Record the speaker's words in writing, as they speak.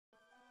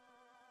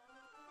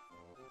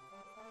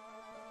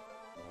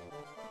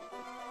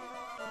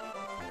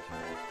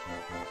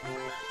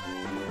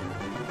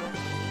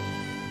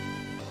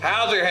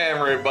How's your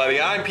hammer,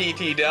 everybody? I'm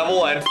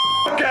PTDevil and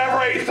f***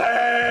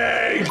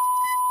 everything!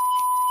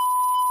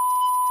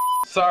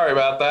 Sorry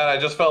about that, I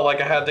just felt like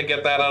I had to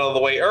get that out of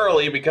the way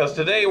early because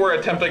today we're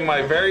attempting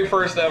my very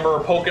first ever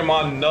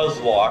Pokemon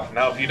Nuzlocke.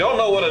 Now, if you don't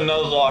know what a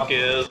Nuzlocke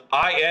is,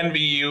 I envy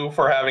you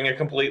for having a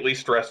completely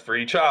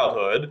stress-free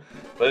childhood.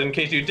 But in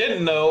case you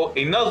didn't know,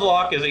 a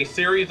Nuzlocke is a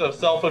series of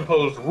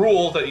self-imposed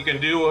rules that you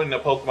can do in a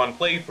Pokemon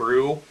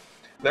playthrough.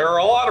 There are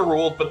a lot of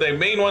rules, but the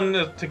main one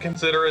to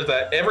consider is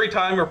that every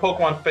time your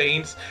Pokemon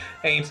faints,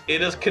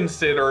 it is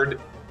considered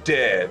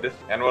dead.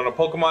 And when a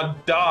Pokemon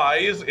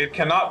dies, it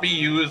cannot be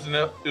used in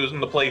the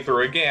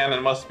playthrough again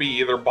and must be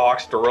either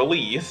boxed or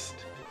released.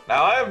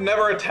 Now, I have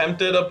never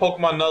attempted a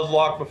Pokemon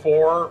Nuzlocke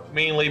before,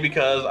 mainly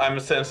because I'm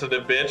a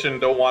sensitive bitch and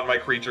don't want my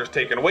creatures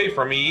taken away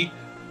from me.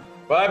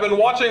 But I've been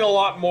watching a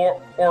lot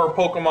more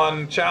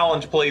Pokemon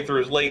Challenge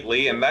playthroughs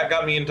lately, and that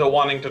got me into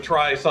wanting to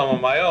try some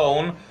of my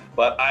own.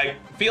 But I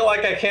feel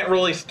like I can't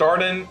really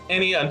start in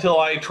any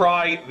until I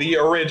try the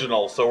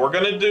original. So we're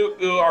gonna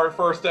do our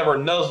first ever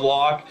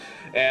Nuzlocke,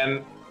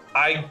 and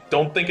I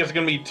don't think it's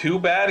gonna be too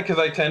bad because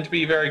I tend to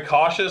be very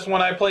cautious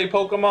when I play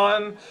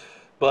Pokemon.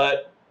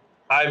 But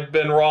I've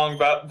been wrong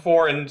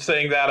before, and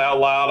saying that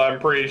out loud, I'm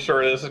pretty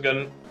sure this is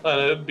gonna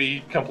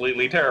be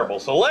completely terrible.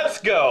 So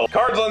let's go.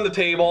 Cards on the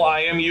table.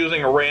 I am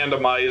using a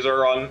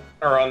randomizer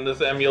on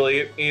this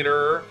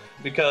emulator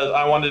because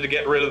I wanted to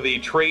get rid of the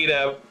trade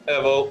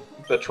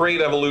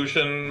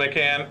evolution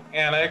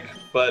mechanic,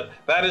 but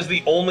that is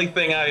the only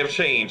thing I have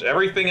changed.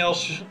 Everything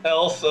else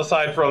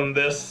aside from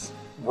this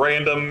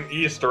random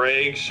Easter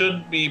egg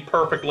should be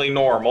perfectly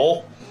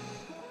normal.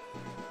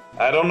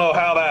 I don't know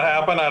how that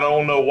happened. I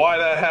don't know why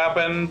that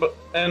happened, but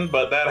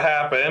that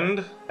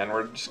happened. And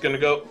we're just gonna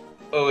go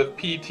with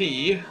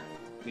PT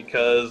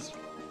because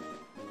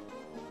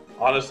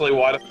honestly,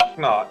 why the fuck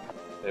not?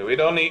 We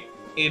don't need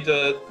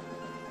to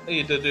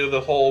do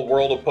the whole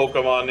World of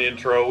Pokemon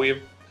intro.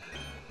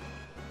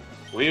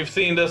 We've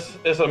seen this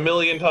a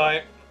million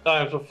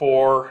times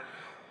before.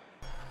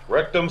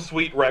 Rectum,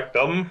 sweet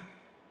rectum.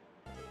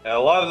 And a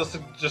lot of this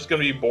is just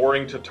going to be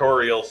boring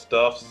tutorial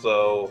stuff,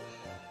 so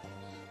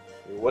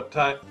what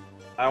time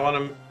I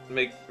want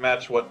to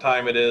match what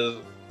time it is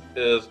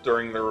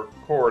during the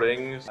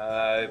recordings.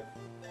 I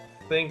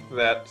think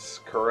that's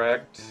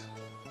correct.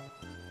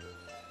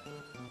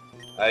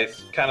 I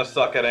kind of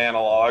suck at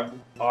analog,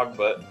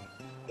 but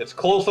it's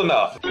close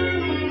enough.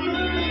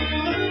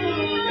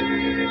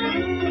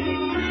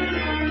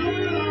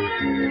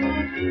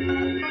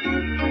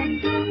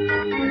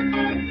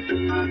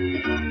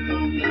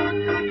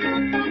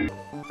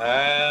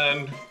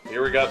 And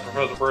here we got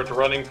Professor Birch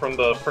running from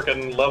the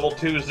frickin' level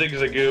 2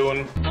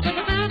 Zigzagoon.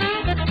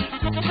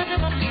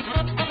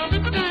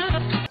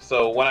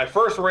 So when I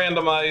first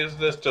randomized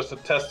this just to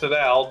test it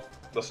out,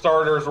 the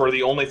starters were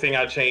the only thing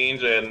I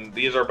changed, and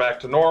these are back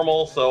to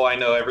normal, so I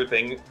know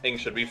everything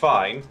should be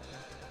fine.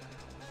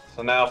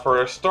 So now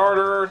for a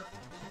starter,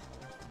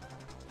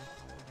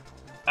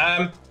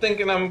 I'm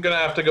thinking I'm gonna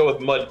have to go with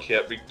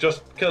Mudkip,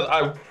 just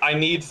because I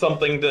need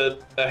something to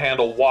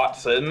handle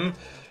Watson,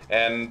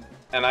 and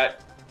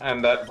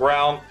that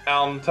ground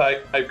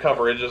type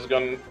coverage is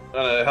gonna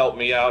help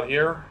me out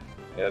here.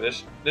 Yeah,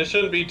 this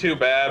shouldn't be too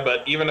bad,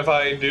 but even if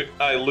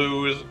I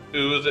lose,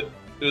 the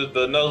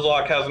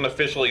Nuzlocke hasn't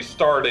officially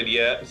started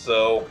yet,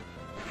 so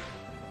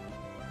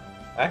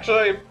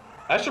actually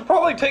I should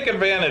probably take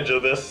advantage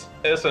of this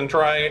and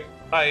try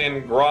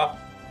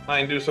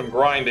and do some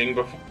grinding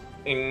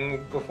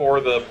before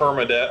the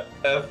permadeath.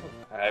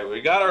 Alright,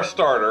 we got our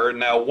starter.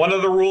 Now, one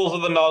of the rules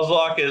of the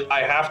Nuzlocke is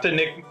I have to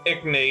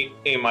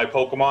nickname my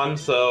Pokemon,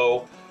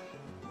 so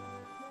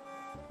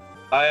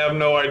I have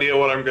no idea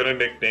what I'm gonna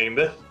nickname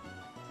this.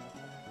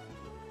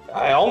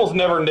 I almost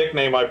never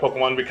nickname my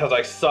Pokemon because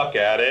I suck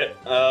at it.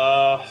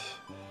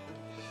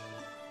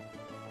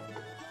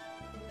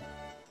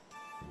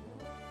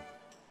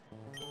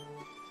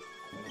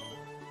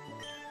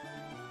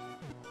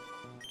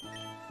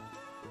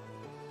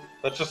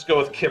 Let's just go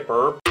with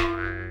Kipper.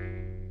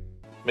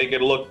 Make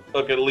it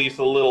look at least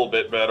a little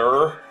bit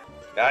better.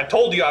 I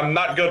told you I'm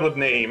not good with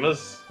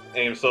names,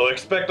 so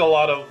expect a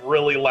lot of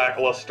really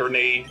lackluster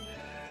names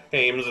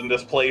in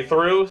this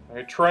playthrough.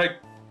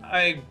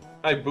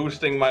 I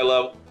boosting my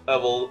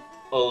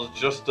levels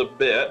just a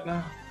bit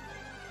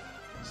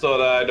so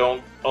that I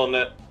don't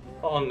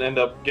end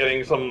up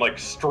getting some like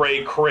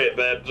stray crit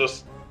that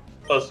just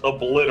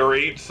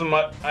obliterates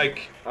my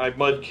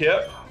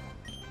Mudkip.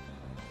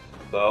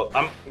 So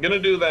I'm gonna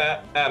do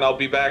that, and I'll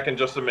be back in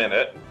just a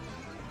minute.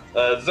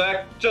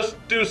 Zach, just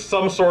do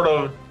some sort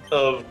of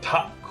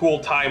cool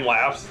time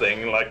lapse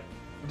thing, like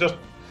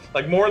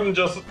more than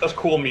just as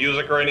cool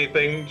music or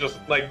anything. Just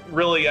like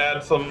really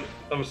add some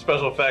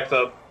special effects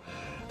that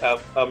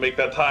make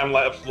that time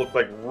lapse look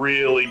like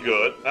really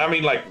good. I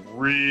mean, like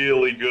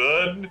really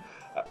good.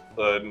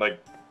 Like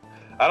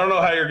I don't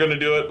know how you're gonna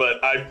do it, but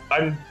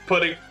I'm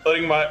putting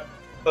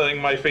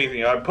my faith in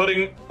you. I'm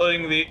putting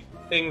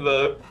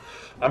the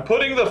I'm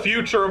putting the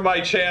future of my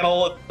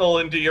channel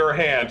into your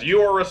hands.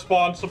 You are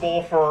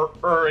responsible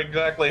for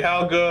exactly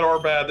how good or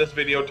bad this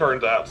video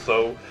turns out.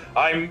 So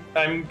I'm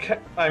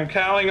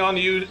counting on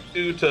you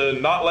to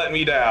not let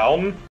me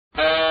down.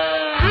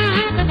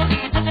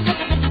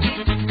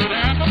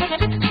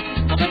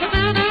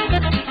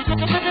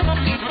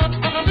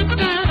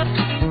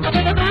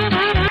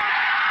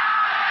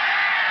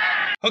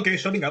 Okay,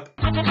 shutting up.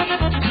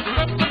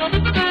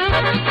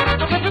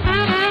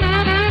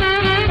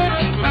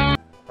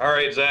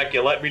 Alright, Zach,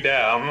 you let me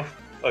down.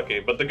 Okay,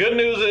 but the good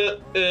news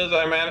is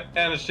I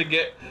managed to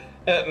get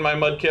my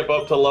mudkip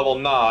up to level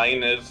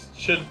 9. It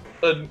should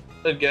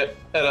get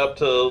it up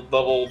to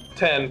level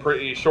 10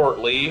 pretty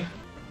shortly.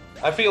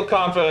 I feel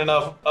confident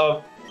enough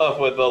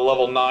with the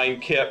level 9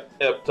 kip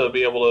to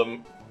be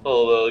able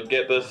to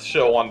get this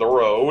show on the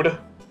road.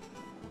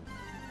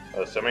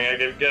 Assuming I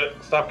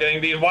can stop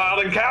getting these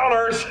wild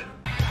encounters!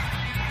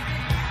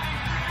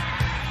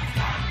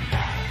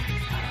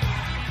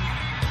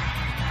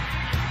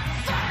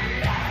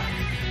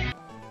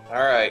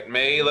 Alright,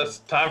 May,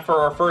 time for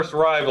our first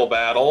rival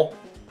battle.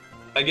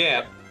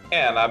 Again,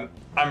 and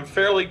I'm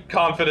fairly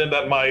confident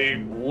that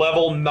my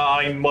level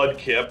 9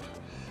 Mudkip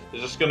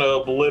is just gonna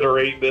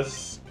obliterate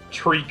this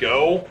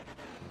Trico.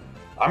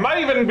 I might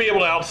even be able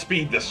to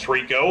outspeed this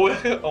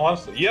Trico,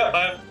 honestly.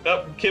 Yeah,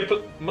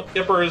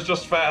 Kipper is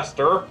just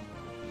faster.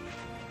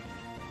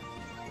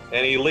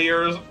 And he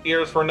leers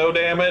for no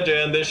damage,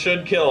 and this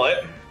should kill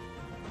it.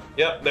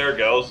 Yep, there it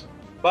goes.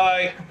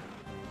 Bye.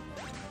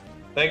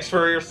 Thanks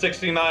for your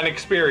 69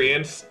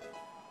 experience.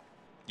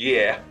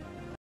 Yeah.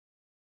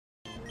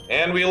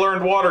 And we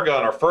learned Water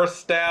Gun, our first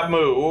stab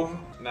move.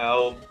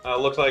 Now,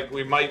 looks like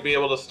we might be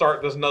able to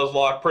start this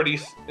Nuzlocke pretty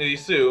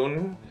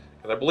soon.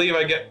 I believe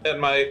I get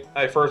my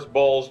first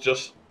balls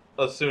just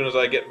as soon as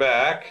I get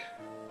back.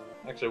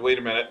 Actually, wait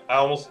a minute. I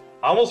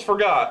almost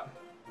forgot.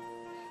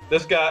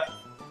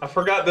 I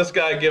forgot this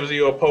guy gives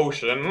you a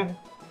potion. And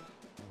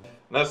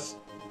that's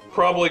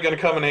probably gonna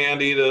come in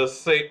handy to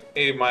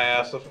save my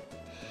ass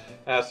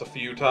a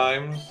few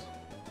times.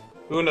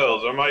 Who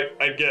knows?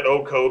 I'd get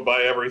O-code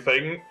by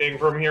everything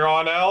from here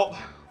on out.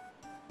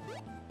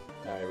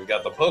 Alright, we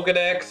got the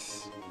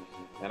Pokedex,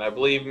 and I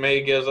believe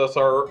May gives us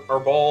our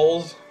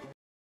balls.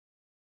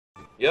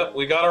 Yep,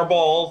 we got our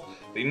balls.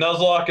 The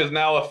Nuzlocke is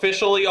now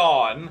officially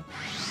on.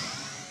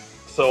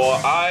 So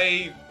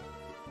I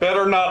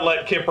better not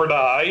let Kipper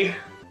die.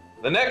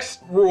 The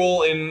next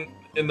rule in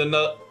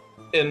the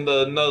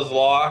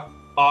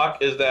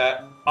Nuzlocke is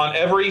that on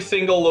every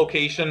single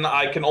location,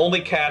 I can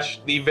only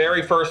catch the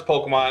very first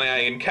Pokemon I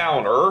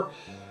encounter.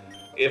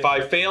 If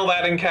I fail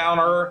that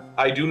encounter,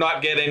 I do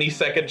not get any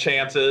second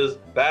chances.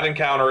 That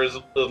encounter is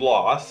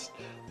lost.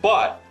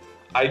 But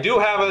I do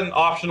have an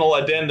optional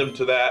addendum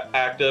to that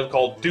active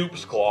called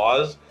Dupes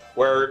Clause,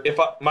 where if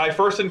my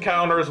first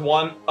encounter is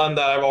one that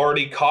I've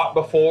already caught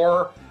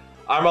before,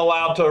 I'm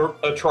allowed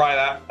to try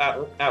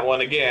that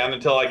one again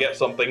until I get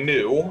something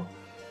new.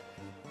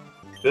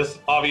 This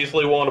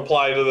obviously won't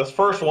apply to this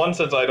first one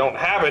since I don't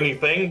have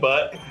anything,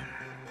 but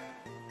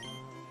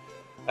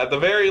at the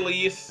very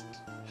least,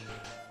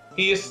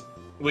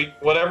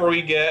 whatever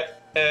we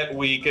get,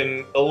 we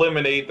can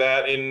eliminate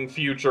that in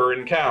future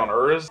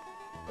encounters.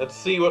 Let's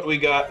see what we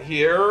got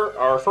here.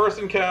 Our first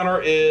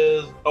encounter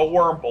is a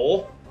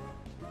Wurmple.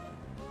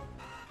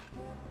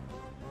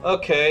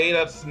 Okay,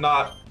 that's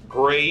not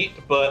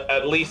great, but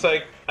at least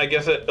I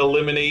guess it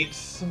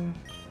eliminates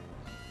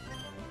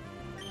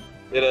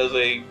it as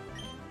a...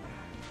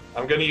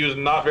 I'm going to use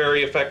not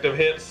very effective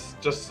hits,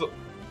 just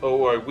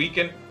so I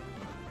weaken.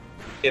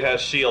 It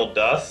has Shield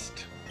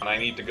Dust, and I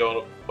need to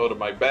go to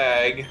my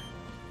bag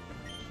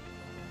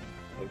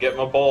and get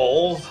my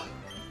balls.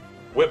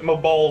 Whip my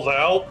balls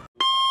out.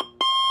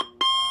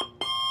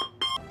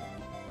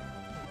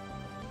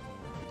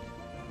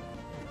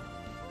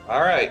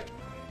 Alright.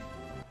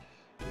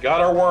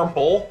 Got our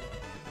Wurmple.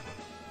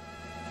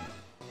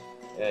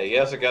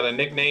 Yes, I gotta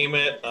nickname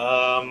it.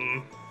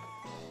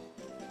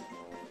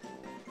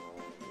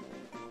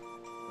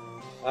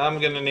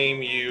 I'm gonna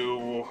name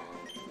you...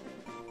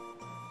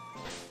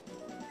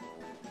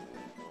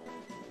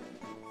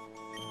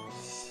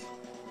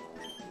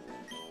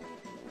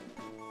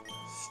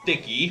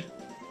 Sticky.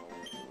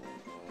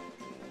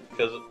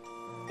 Because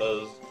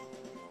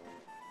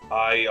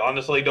I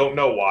honestly don't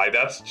know why.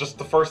 That's just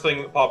the first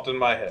thing that popped in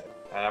my head.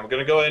 And I'm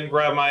gonna go ahead and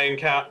grab my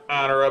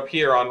encounter up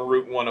here on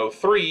Route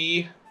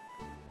 103.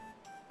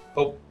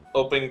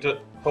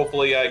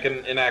 Hopefully I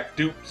can enact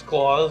Dupes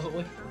Clause.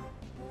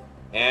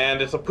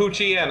 And it's a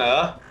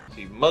Poochyena.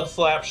 See, Mud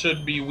Slap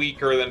should be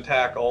weaker than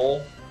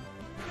Tackle.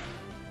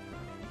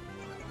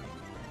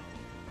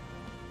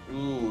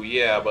 Ooh,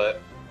 yeah, but...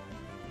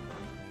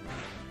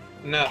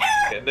 No,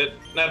 okay,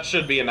 that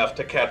should be enough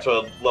to catch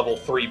a level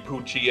 3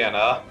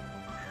 Poochyena.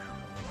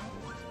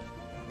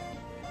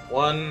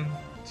 1,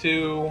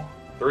 2,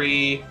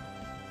 3,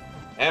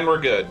 and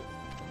we're good.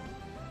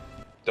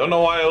 Don't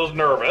know why I was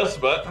nervous,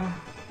 but...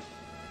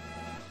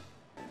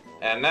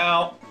 And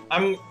now,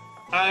 I'm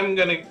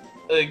gonna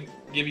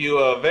give you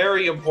a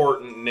very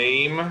important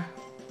name.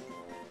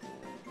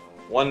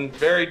 One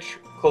very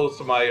close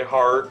to my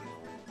heart.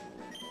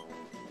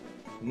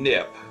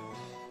 Nip.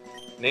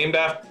 Named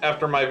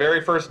after my very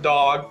first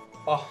dog,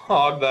 a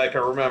hog that I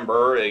can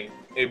remember,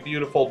 a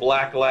beautiful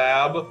black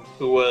lab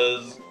who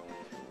was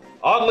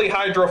oddly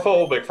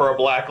hydrophobic for a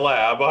black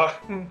lab,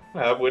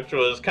 which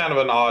was kind of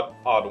an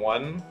odd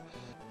one.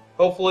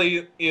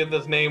 Hopefully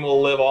this name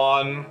will live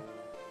on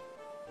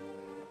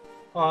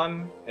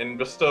and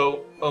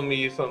bestow on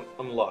me some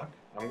luck.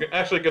 I'm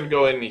actually going to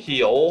go and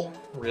heal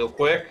real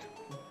quick.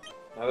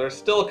 Now there's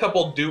still a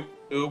couple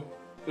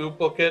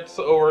duplicates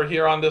over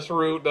here on this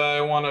route that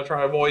I want to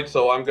try avoid,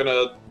 so I'm going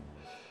to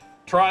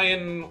try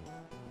and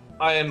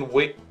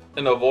wait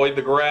and avoid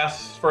the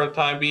grass for the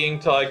time being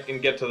till I can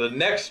get to the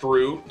next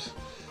route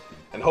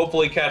and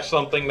hopefully catch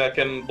something that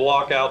can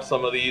block out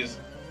some of these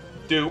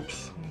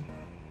dupes.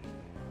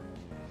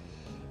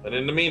 But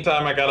in the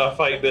meantime, I gotta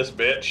fight this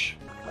bitch.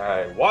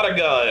 Alright, water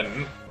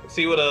gun. Let's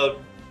see what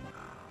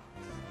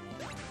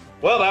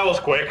well, that was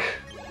quick.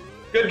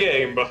 Good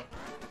game.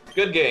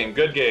 Good game,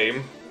 good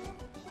game.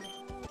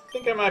 I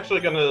think I'm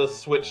actually gonna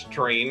switch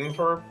train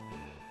for...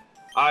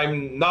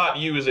 I'm not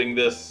using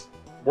this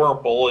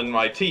Wurmple in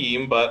my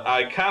team, but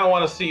I kind of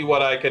want to see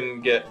what I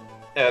can get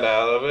out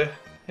of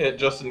it,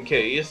 just in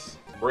case.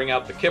 Bring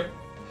out the Kip.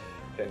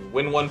 Can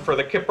win one for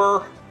the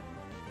Kipper.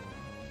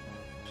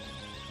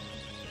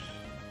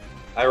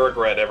 I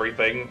regret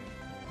everything.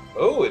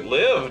 Oh, it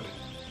lived.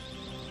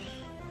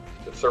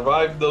 It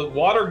survived the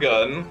water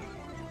gun,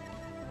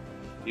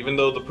 even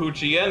though the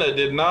Poochyena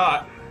did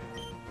not.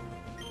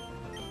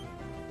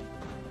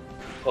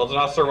 Well, it's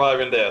not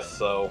surviving this,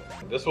 so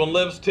this one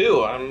lives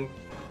too.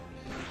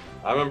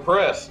 I'm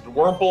impressed.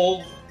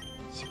 Wurmple's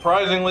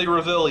surprisingly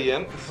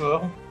resilient,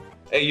 so...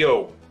 Hey,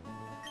 yo.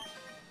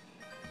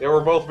 Yeah,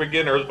 we're both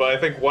beginners, but I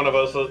think one of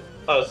us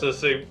is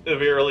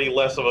severely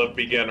less of a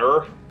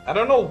beginner. I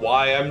don't know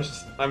why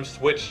I'm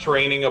switch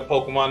training a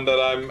Pokemon that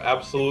I'm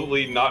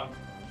absolutely not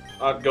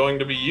going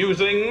to be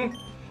using.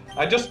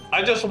 I just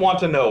want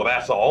to know,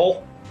 that's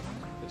all.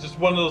 It's just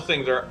one of those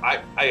things where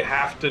I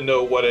have to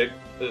know what it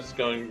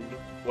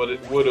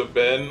would have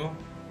been.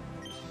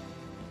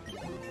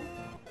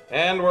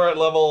 And we're at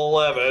level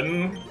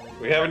 11.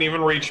 We haven't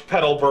even reached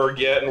Petalburg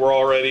yet, and we're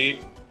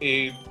already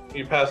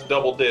past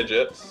double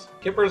digits.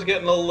 Kipper's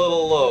getting a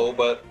little low,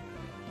 but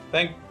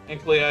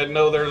thankfully I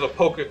know there's a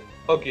Poke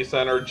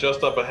Center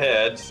just up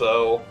ahead,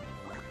 so...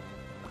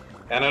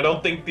 And I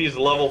don't think these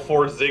level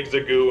 4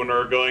 Zigzagoon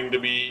are going to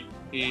be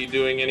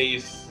doing any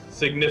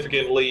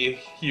significantly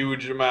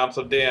huge amounts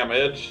of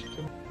damage.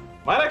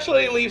 Might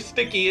actually leave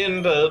Sticky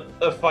in to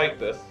fight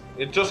this.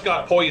 It just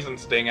got Poison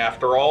Sting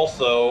after all,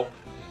 so...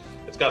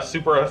 It's got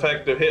super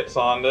effective hits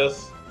on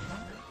this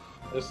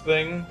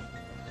thing.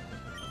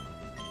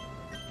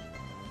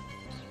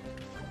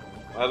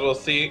 Might as well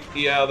see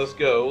how this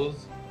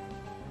goes.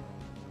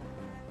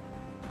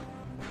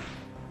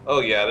 Oh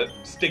yeah,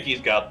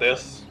 Sticky's got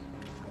this.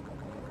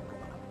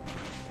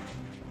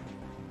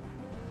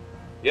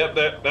 Yep,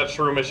 that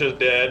Shroomish is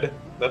dead.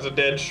 That's a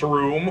dead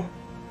Shroom.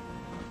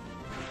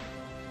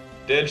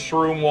 Dead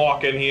Shroom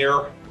walking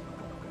here.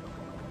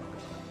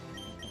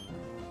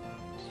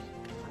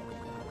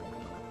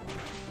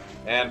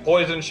 And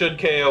Poison should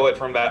KO it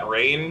from that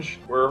range.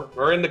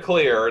 We're in the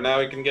clear. Now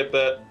we can get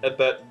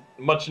that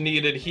much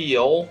needed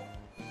heal.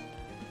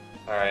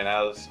 Alright,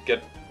 now let's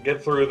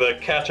get through the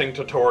catching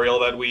tutorial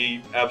that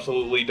we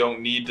absolutely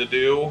don't need to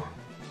do.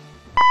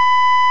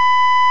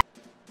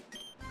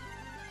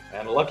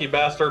 And Lucky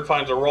Bastard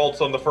finds a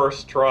Roltz on the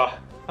first try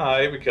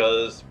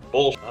because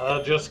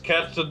bullshit. Just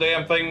catch the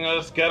damn thing,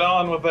 let's get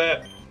on with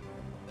it.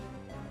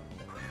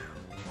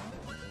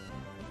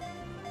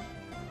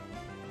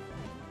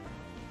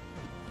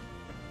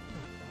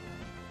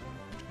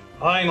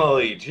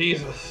 Finally,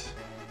 Jesus.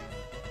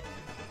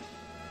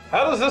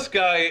 How does this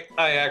guy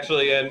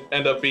actually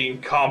end up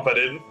being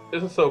competent?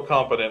 Isn't so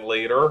competent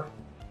later.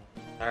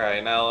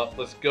 Alright, now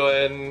let's go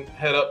ahead and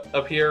head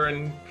up here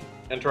and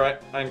try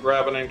and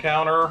grab an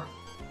encounter.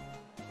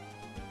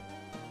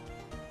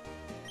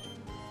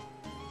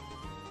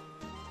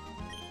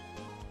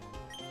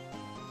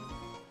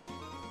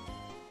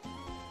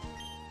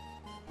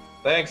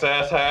 Thanks,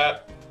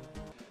 asshat.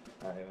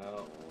 Alright,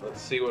 now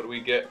let's see what we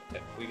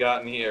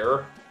got in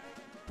here.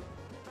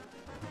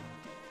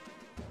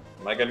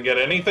 Am I gonna get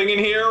anything in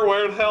here?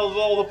 Where the hell's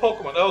all the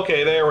Pokemon?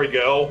 Okay, there we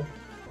go.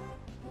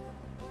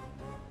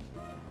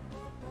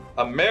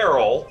 A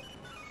Meryl.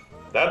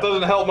 That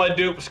doesn't help my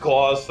Dupes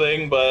Claws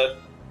thing, but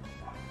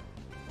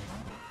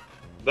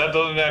that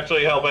doesn't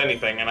actually help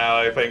anything now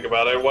that I think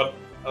about it. What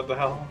the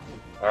hell?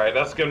 Alright,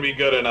 that's gonna be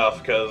good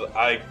enough, because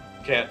I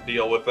can't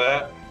deal with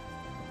that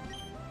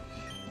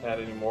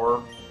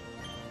anymore.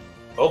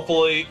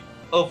 Hopefully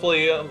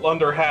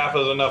under half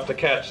is enough to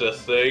catch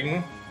this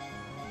thing.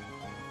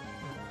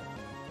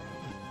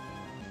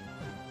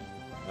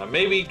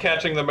 Maybe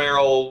catching the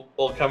Meryl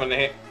will come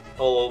in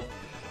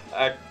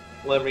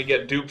let me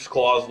get Dupe's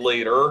Claws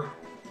later.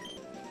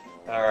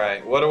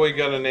 Alright, what are we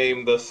gonna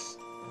name this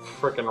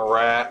frickin'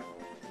 rat?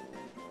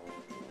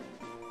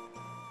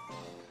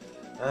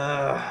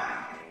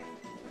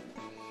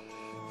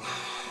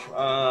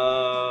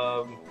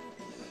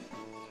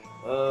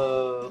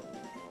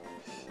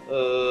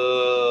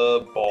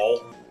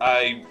 Ball.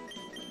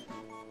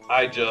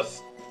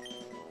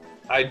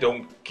 I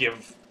don't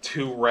give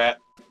two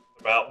rats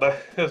about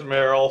this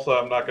Meryl, so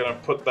I'm not gonna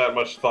put that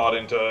much thought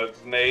into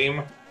its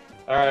name.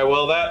 Alright,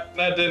 well that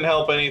didn't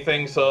help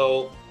anything,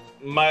 so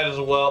might as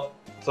well.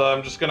 So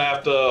I'm just gonna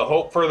have to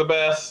hope for the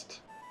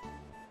best.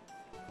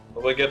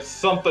 Hope I get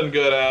something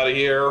good out of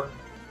here.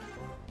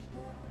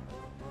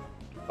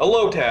 A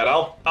Lotad.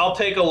 I'll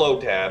take a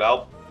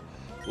Lotad.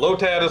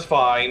 Lotad is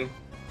fine.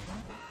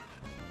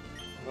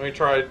 Let me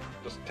try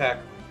just attack.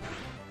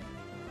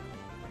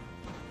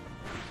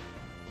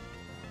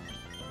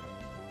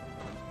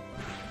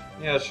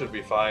 Yeah, it should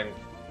be fine.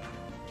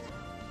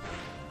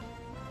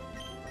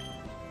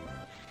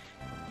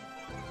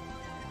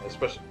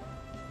 Especially.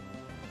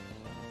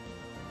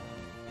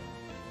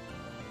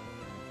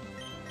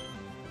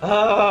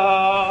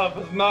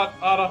 It's not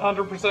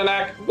 100%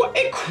 accurate. What?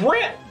 It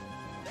crit?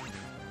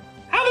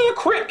 How did a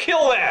crit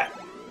kill that?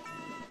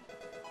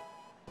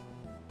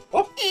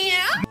 Oh.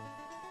 Yeah.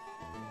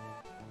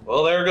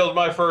 Well, there goes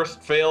my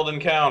first failed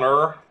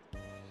encounter.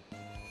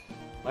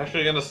 I'm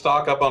actually gonna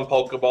stock up on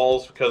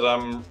Pokeballs because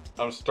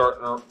I'm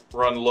starting to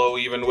run low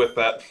even with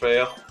that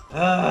fail.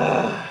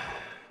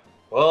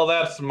 Well,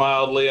 that's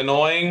mildly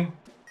annoying.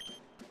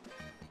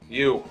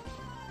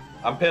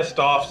 I'm pissed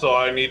off, so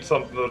I need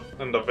something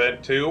to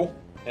vent to.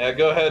 Yeah,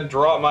 go ahead and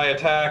drop my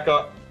attack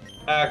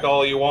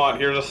all you want.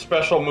 Here's a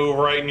special move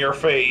right in your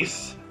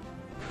face.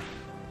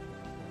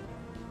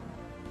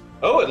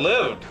 Oh, it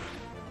lived.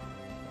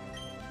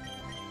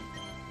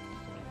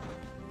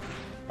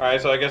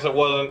 Alright, so I guess it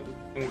wasn't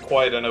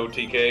quite an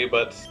OTK,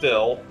 but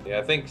still. Yeah,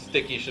 I think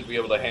Sticky should be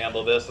able to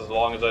handle this as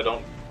long as I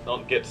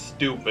don't get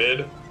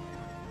stupid.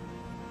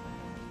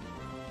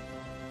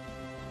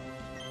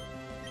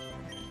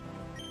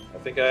 I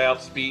think I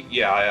outspeed.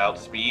 Yeah, I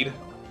outspeed.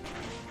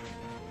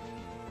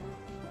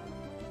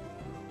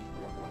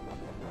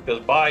 Because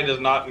buy does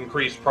not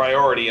increase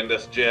priority in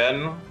this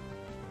gen.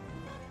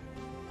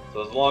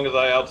 So as long as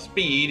I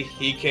outspeed,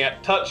 he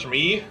can't touch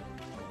me.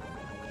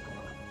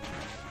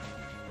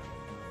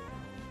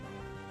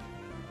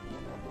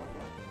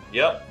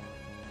 Yep.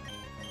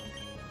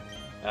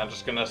 I'm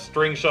just gonna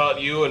string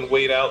shot you and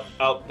wait out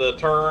the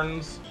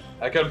turns.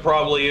 I could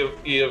probably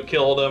have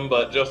killed him,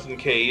 but just in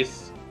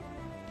case.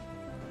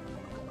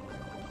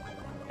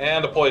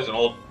 And a poison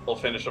will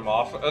finish him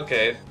off.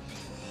 Okay.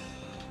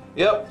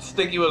 Yep,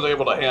 Sticky was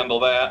able to handle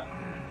that.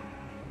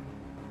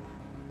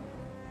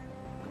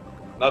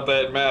 Not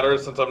that it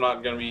matters, since I'm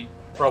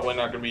probably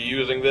not gonna be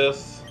using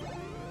this.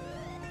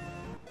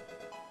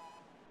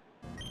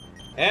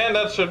 And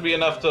that should be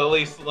enough to at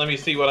least let me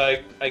see what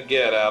I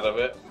get out of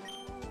it.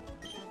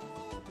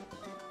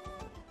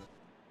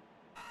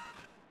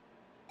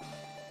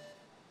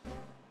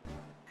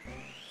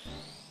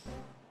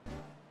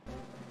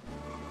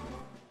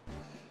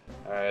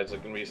 Alright, is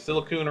it gonna be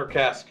Silcoon or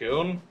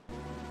Cascoon?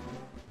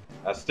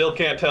 I still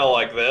can't tell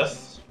like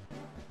this.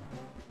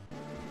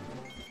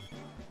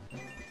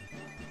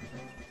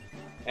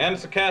 And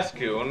it's a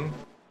Cascoon.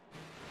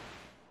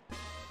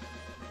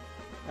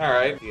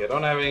 Alright, yeah, I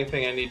don't have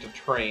anything I need to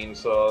train,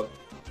 so...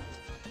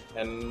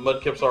 And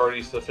Mudkip's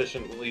already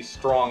sufficiently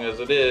strong as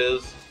it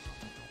is.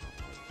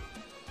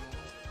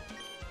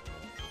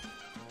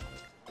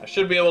 I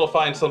should be able to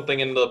find something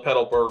in the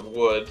Petalburg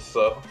Woods,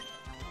 so...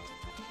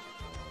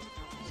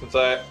 Since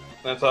I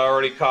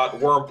already caught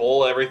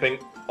Wurmple,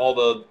 all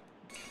the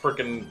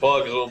frickin'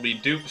 bugs will be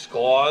Duke's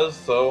Claws,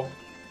 so...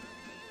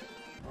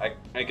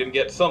 I can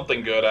get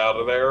something good out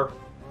of there.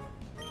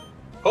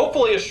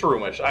 Hopefully a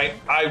Shroomish.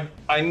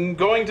 I'm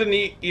going to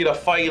need a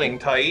fighting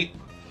type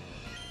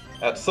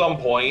at some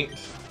point.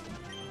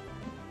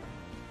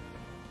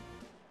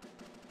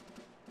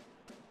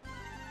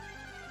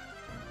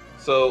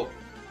 So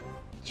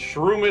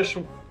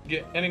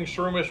getting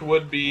Shroomish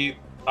would be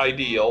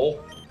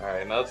ideal.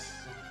 Alright, let's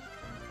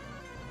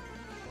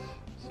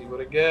see what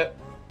I get.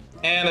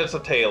 And it's a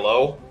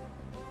Talo.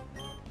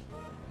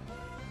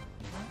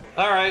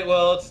 Alright,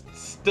 well, it's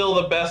still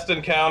the best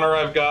encounter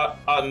I've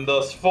gotten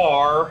thus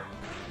far.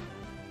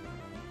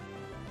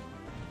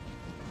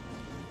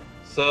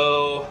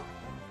 So...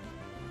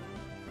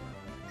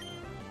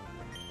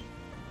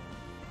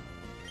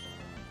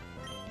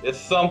 it's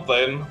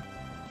something.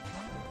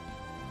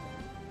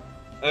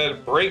 And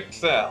it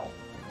breaks out.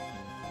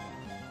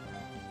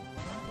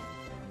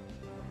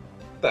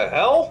 What the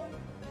hell?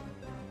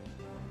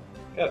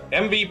 Got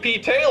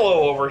MVP Talo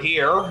over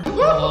here.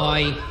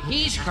 Boy,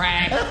 he's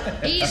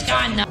cracked. He's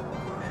gone nuts.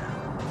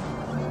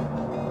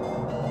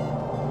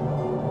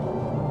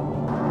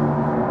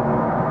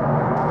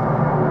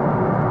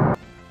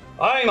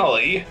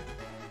 Finally!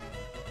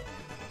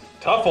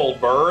 Tough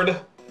old bird.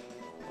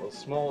 A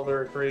small,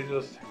 very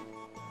courageous.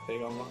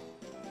 Take on.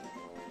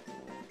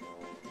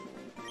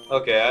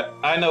 Okay,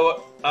 I know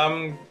what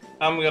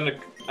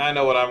I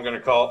know what I'm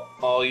gonna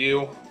call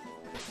you.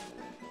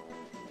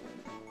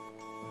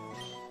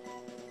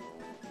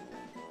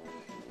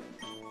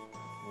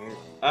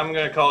 I'm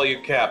gonna call you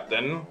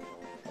Captain.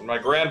 And my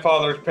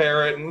grandfather's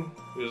parrot,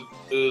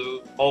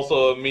 who's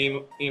also a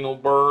mean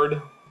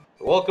bird.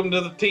 Welcome to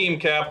the team,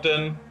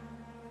 Captain.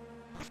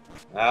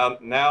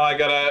 Now I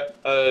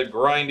gotta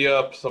grind you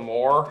up some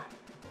more.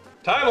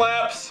 Time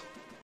lapse!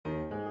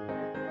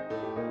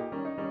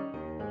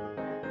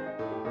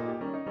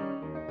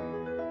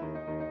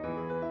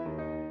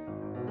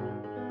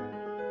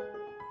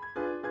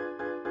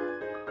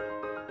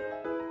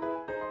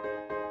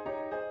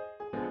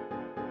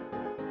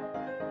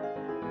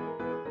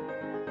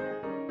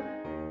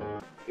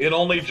 It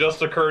only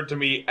just occurred to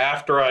me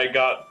after I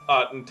got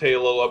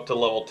Talo up to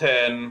level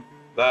 10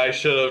 that I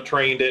should have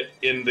trained it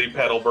in the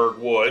Petalburg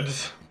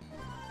Woods.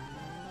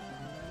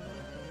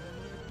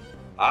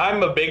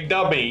 I'm a big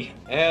dummy.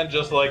 And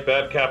just like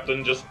that,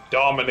 Captain just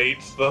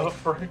dominates the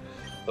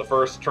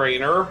first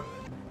trainer.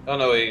 Oh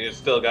no, he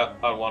still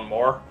got one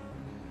more.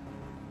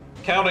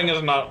 Counting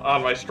is not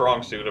on my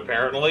strong suit,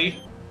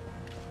 apparently.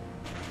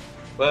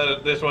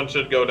 But this one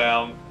should go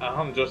down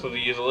just as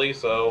easily,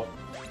 so...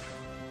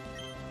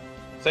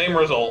 Same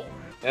result.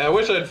 Yeah, I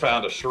wish I'd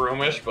found a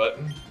Shroomish, but...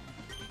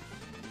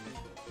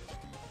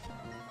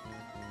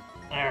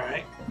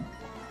 Alright.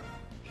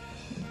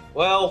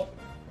 Well...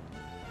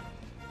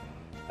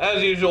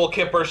 As usual,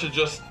 Kipper should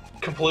just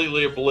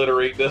completely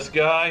obliterate this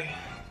guy.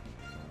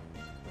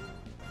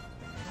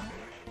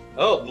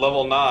 Oh,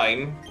 level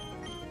 9.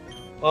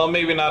 Well,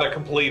 maybe not a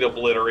complete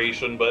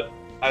obliteration, but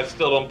I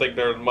still don't think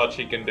there's much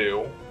he can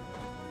do.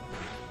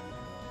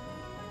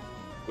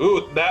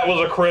 Ooh, that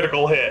was a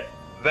critical hit.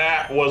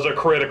 That was a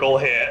critical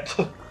hit.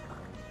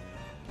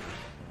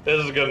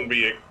 This is gonna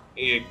be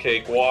a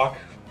cakewalk.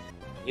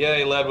 Yeah,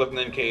 he led with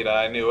Ninkata.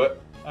 I knew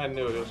it. I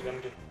knew it was gonna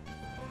be.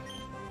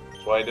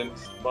 That's why I didn't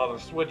bother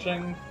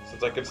switching,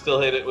 since I could still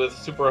hit it with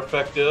super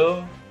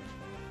effective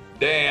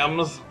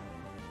dams.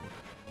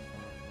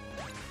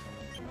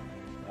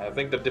 I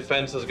think the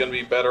defense is gonna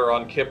be better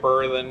on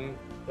Kipper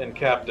than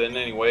Captain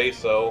anyway,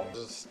 so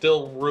this is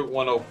still Route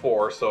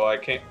 104, so I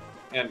can't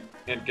and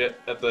get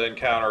at the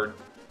encounter.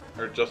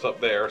 Or just up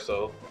there,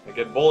 so I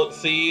get Bullet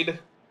Seed,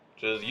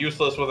 which is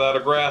useless without a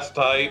grass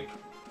type.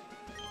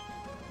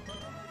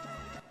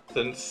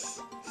 Since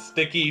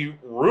Sticky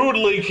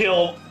rudely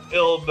killed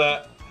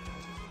that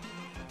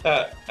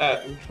at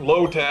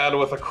Lotad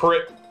with a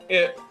crit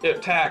it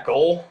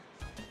tackle.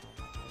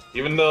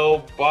 Even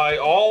though by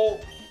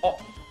all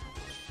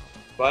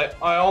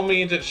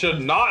means it should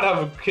not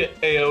have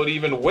KO'd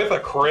even with a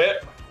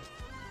crit.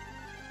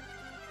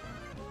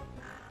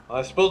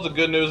 I suppose the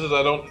good news is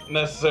I don't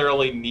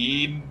necessarily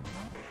need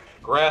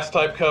grass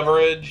type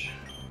coverage.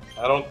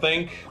 I don't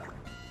think.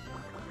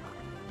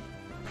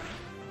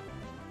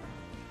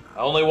 I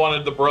only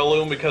wanted the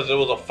Breloom because it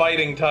was a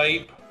fighting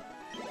type.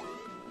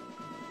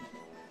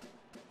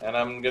 And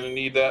I'm gonna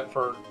need that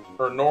for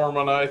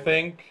Norman, I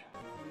think.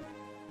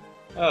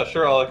 Oh,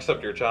 sure, I'll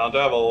accept your challenge.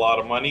 I have a lot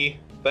of money.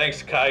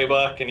 Thanks,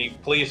 Kaiba. Can you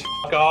please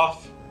fuck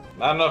off?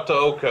 Not enough to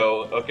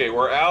Oko. Okay,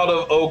 we're out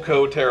of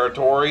Oko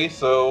territory,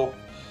 so...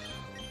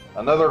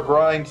 Another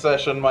grind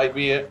session might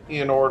be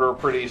in order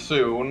pretty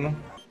soon.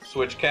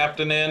 Switch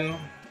Captain in.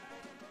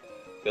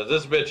 Because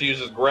this bitch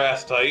uses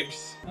grass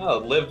types. Oh,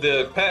 live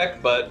the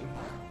peck, but...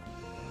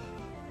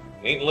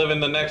 ain't living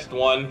the next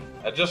one.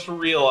 I just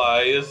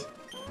realized...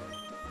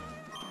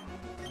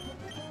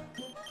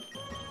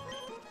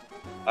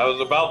 I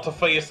was about to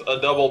face a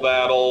double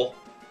battle...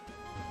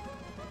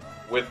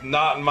 with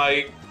not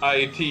my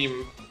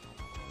team.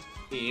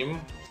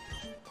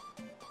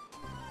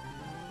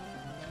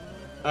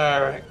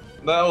 Alright.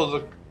 That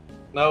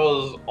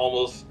was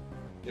almost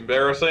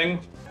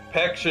embarrassing.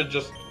 Peck should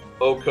just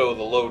Oko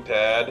the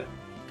Lotad.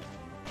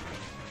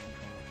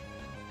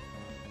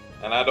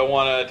 And I don't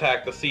want to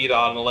attack the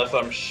Seedon unless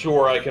I'm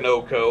sure I can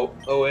Oko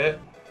it.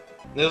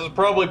 This is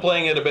probably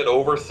playing it a bit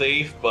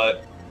oversafe,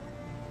 but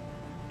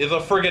it's a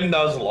friggin'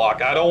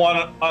 Nuzlocke. I don't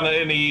want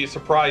any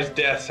surprise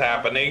deaths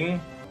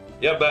happening.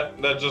 Yep, that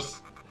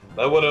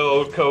would have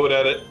Oko'd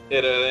at it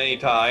at any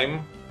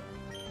time.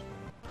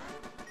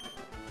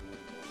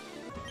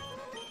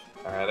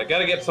 Alright, I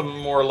gotta get some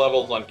more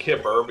levels on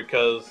Kipper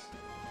because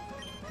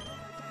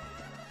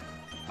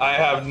I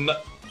have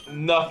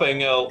nothing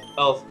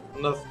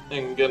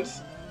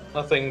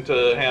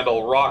to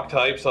handle rock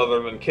types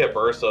other than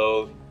Kipper,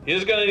 so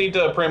he's gonna need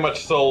to pretty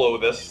much solo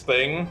this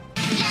thing.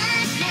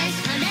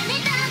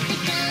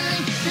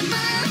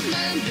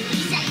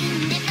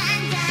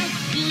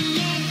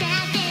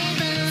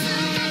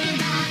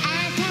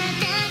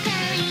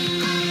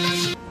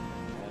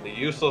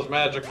 Useless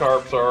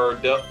Magikarps are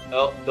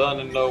done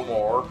and no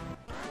more.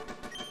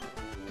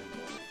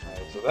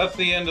 Alright, so that's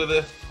the end of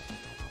this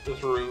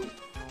route.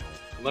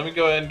 Let me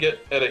go ahead and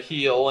get a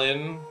heal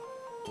in,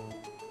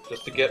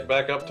 just to get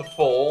back up to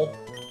full.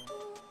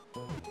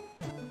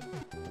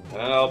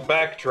 And I'll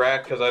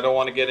backtrack, because I don't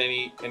want to get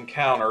any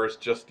encounters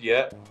just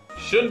yet.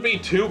 Shouldn't be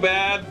too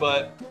bad,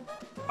 but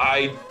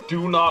I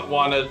do not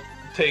want to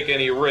take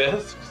any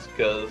risks,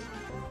 because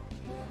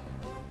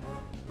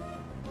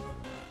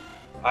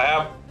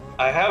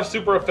I have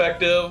super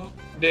effective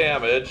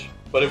damage,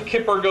 but if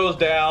Kipper goes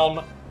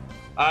down,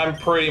 I'm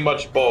pretty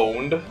much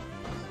boned.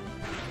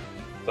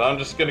 So I'm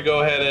just gonna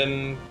go ahead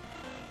and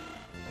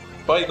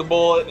bite the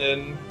bullet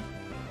and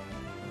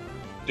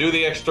do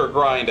the extra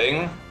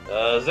grinding.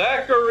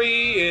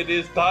 Zachary, it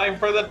is time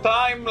for the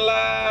time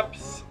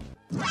lapse.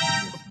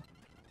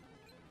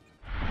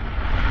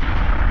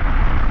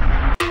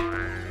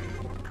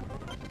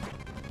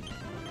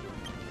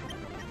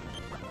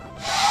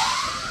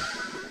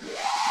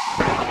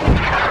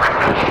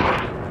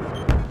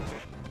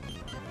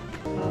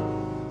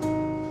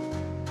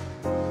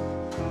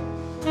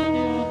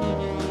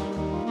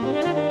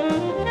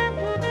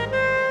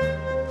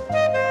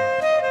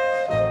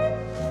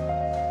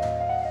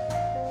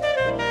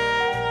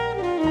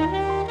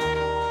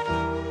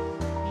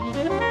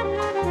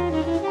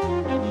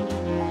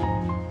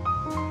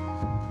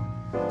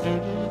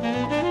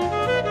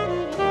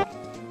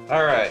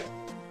 Alright,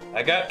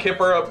 I got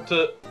Kipper up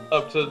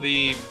to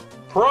the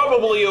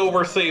probably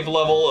over safe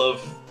level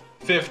of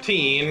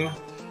 15.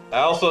 I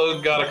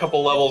also got a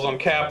couple levels on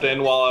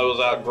Captain while I was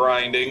out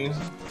grinding,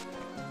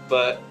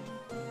 but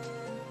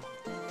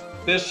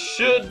this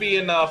should be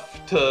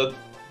enough to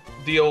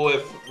deal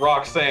with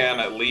Roxanne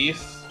at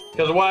least.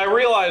 Because what I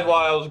realized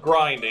while I was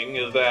grinding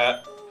is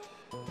that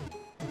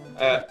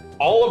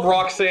all of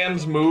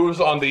Roxanne's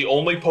moves on the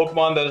only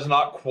Pokemon that is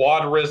not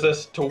quad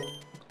resist to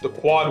the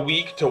quad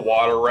weak to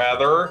water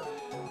rather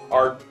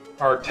are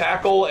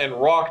Tackle and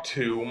Rock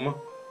Tomb,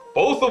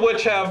 both of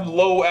which have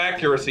low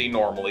accuracy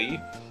normally.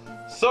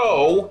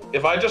 So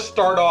if I just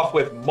start off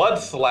with Mud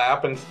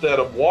Slap instead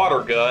of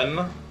Water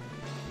Gun,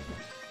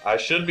 I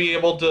should be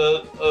able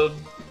to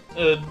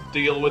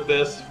deal with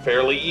this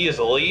fairly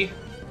easily.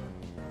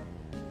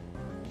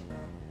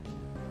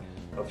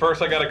 But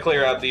first I gotta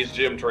clear out these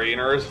gym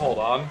trainers. Hold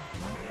on.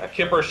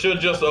 Kipper should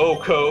just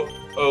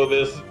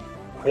this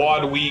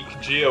quad weak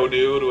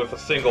Geodude with a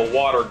single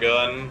water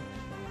gun.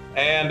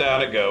 And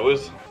down it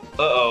goes.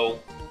 Uh-oh.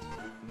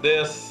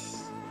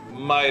 This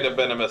might have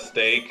been a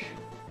mistake.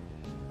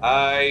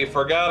 I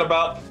forgot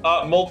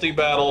about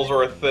multi-battles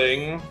are a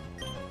thing.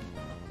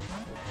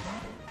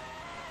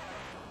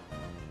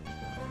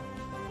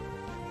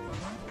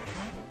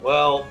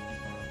 Well,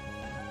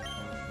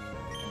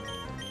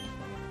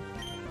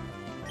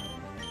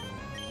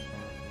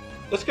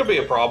 this could be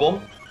a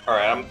problem.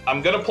 Alright,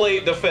 I'm gonna play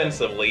it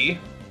defensively.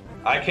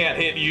 I can't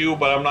hit you,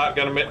 but I'm not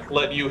gonna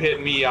let you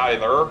hit me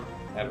either.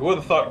 And who would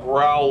have thought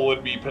Growl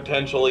would be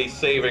potentially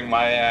saving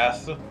my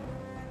ass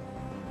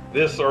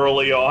this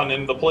early on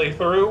in the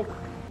playthrough?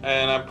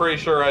 And I'm pretty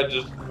sure I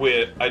just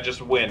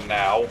win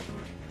now.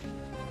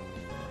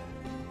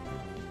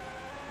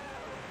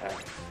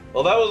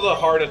 Well, that was a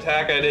heart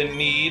attack I didn't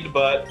need,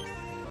 but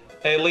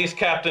hey, at least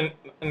Captain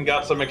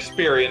got some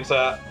experience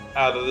out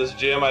of this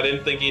gym. I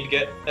didn't think he'd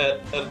get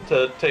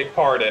to take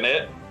part in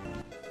it.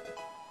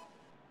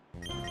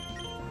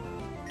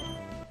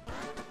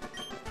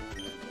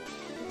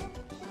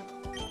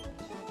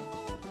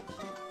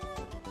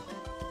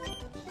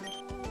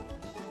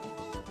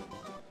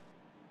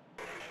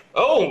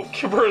 Oh,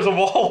 Kipper's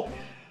evolved.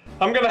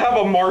 I'm gonna have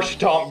a Marsh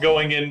Stomp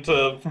going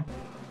into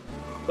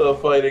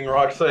fighting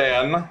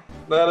Roxanne.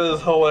 That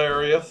is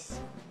hilarious.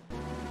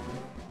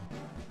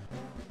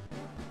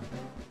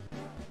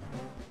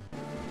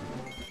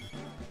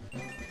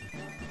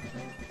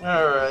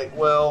 Alright,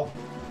 well.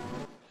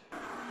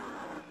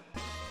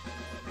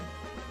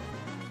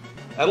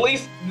 At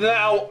least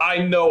now I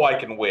know I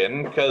can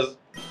win, because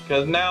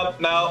now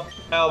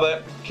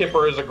that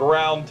Kipper is a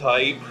ground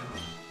type,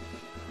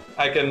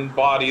 I can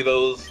body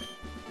those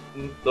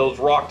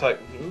rock type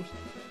moves.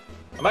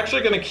 I'm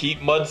actually gonna keep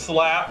Mud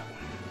Slap,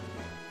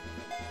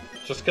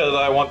 just because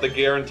I want the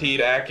guaranteed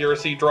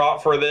accuracy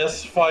drop for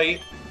this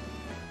fight.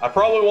 I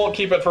probably won't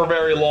keep it for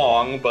very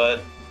long,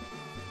 but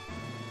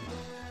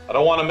I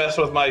don't want to mess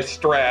with my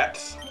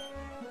strats.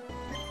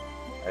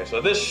 Alright,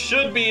 so this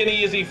should be an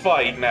easy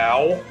fight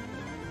now.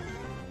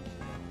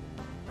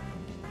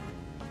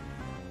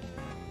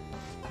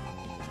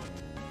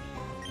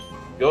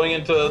 Going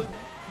into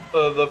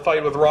the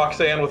fight with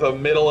Roxanne with a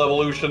middle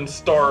evolution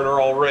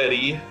starter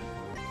already.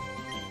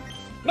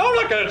 No, I'm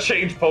not gonna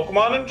change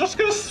Pokemon, I'm just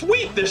gonna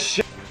sweep this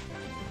shit.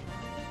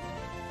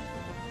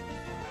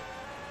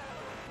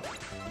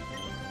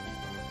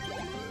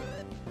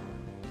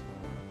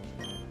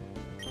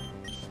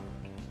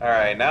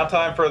 Alright, now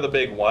time for the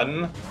big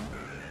one.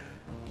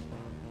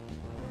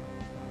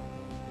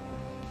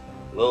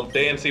 Little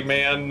Dancy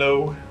Man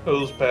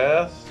nose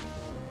pass.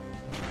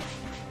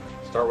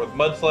 Start with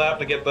Mud Slap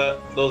to get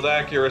those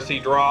accuracy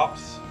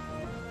drops.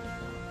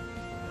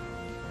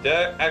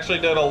 That actually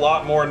did a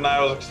lot more than I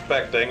was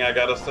expecting, I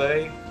gotta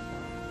say.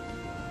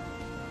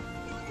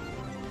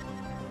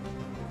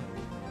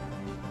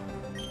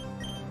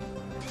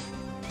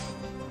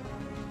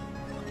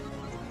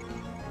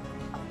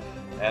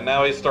 And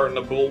now he's starting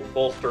to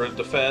bolster his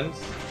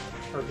defense.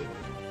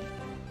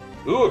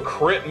 Ooh, a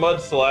crit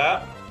Mud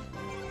Slap.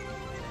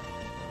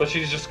 But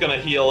she's just gonna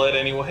heal it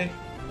anyway.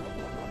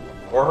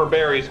 Or her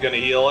berry's gonna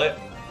heal it.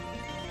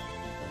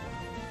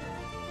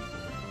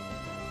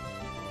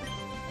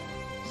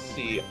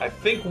 see. I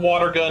think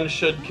Water Gun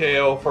should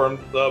KO from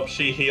the...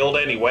 She healed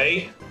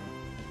anyway.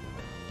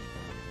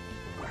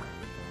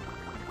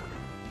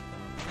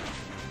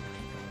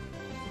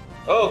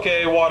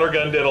 Okay, Water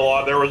Gun did a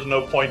lot. There was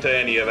no point to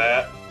any of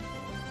that.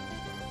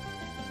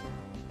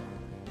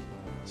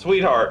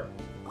 Sweetheart,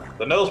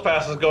 the nose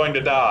pass is going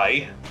to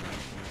die.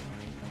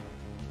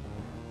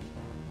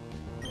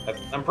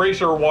 I'm pretty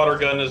sure Water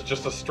Gun is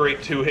just a straight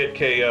 2-hit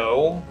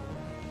KO.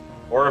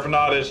 Or if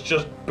not, it's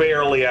just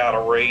barely out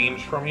of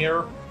range from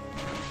here.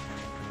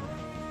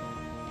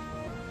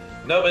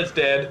 Nope, it's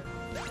dead.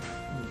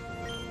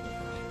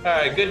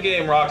 Alright, good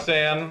game,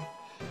 Roxanne.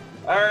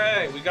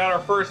 Alright, we got our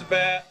first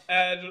badge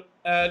in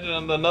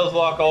the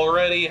Nuzlocke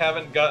already.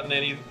 Haven't gotten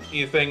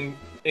anything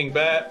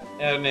bad,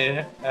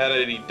 haven't had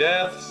any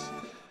deaths.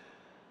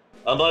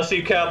 Unless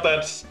you count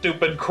that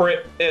stupid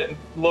crit at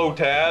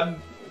Lotad,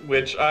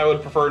 which I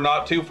would prefer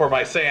not to for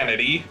my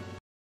sanity.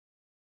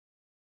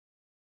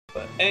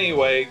 But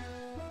anyway,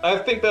 I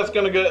think that's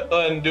gonna go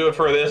and do it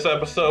for this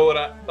episode.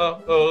 I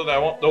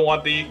don't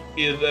want these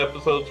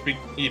episodes to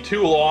be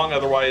too long,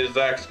 otherwise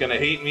Zach's gonna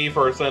hate me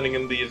for sending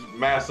him these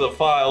massive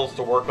files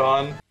to work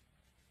on.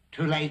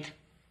 Too late.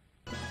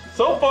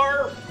 So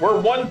far, we're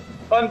one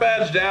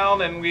badge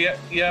down, and we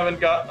haven't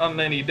gotten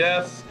any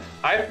deaths.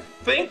 I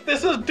think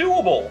this is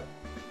doable.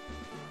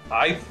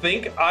 I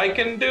think I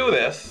can do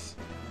this.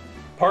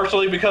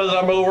 Partially because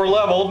I'm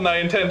over-leveled, and I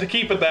intend to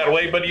keep it that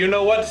way, but you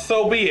know what?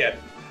 So be it.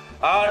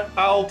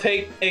 I'll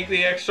take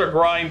the extra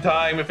grind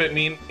time if it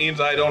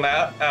means I don't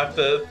have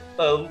to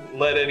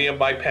let any of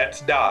my pets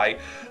die.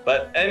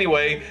 But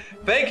anyway,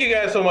 thank you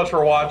guys so much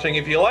for watching.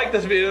 If you like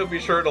this video, be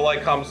sure to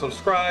like, comment,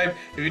 subscribe.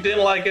 If you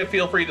didn't like it,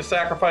 feel free to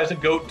sacrifice a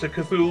goat to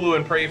Cthulhu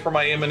and pray for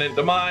my imminent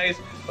demise.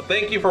 But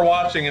thank you for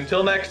watching.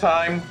 Until next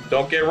time,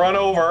 don't get run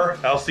over.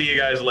 I'll see you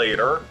guys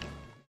later.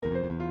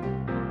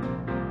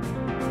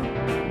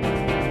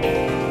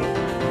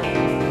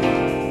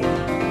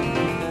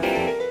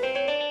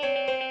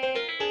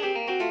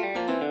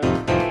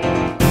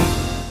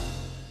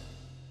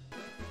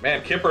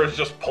 Man, Kipper is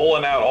just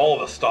pulling out all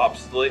the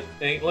stops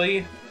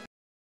lately.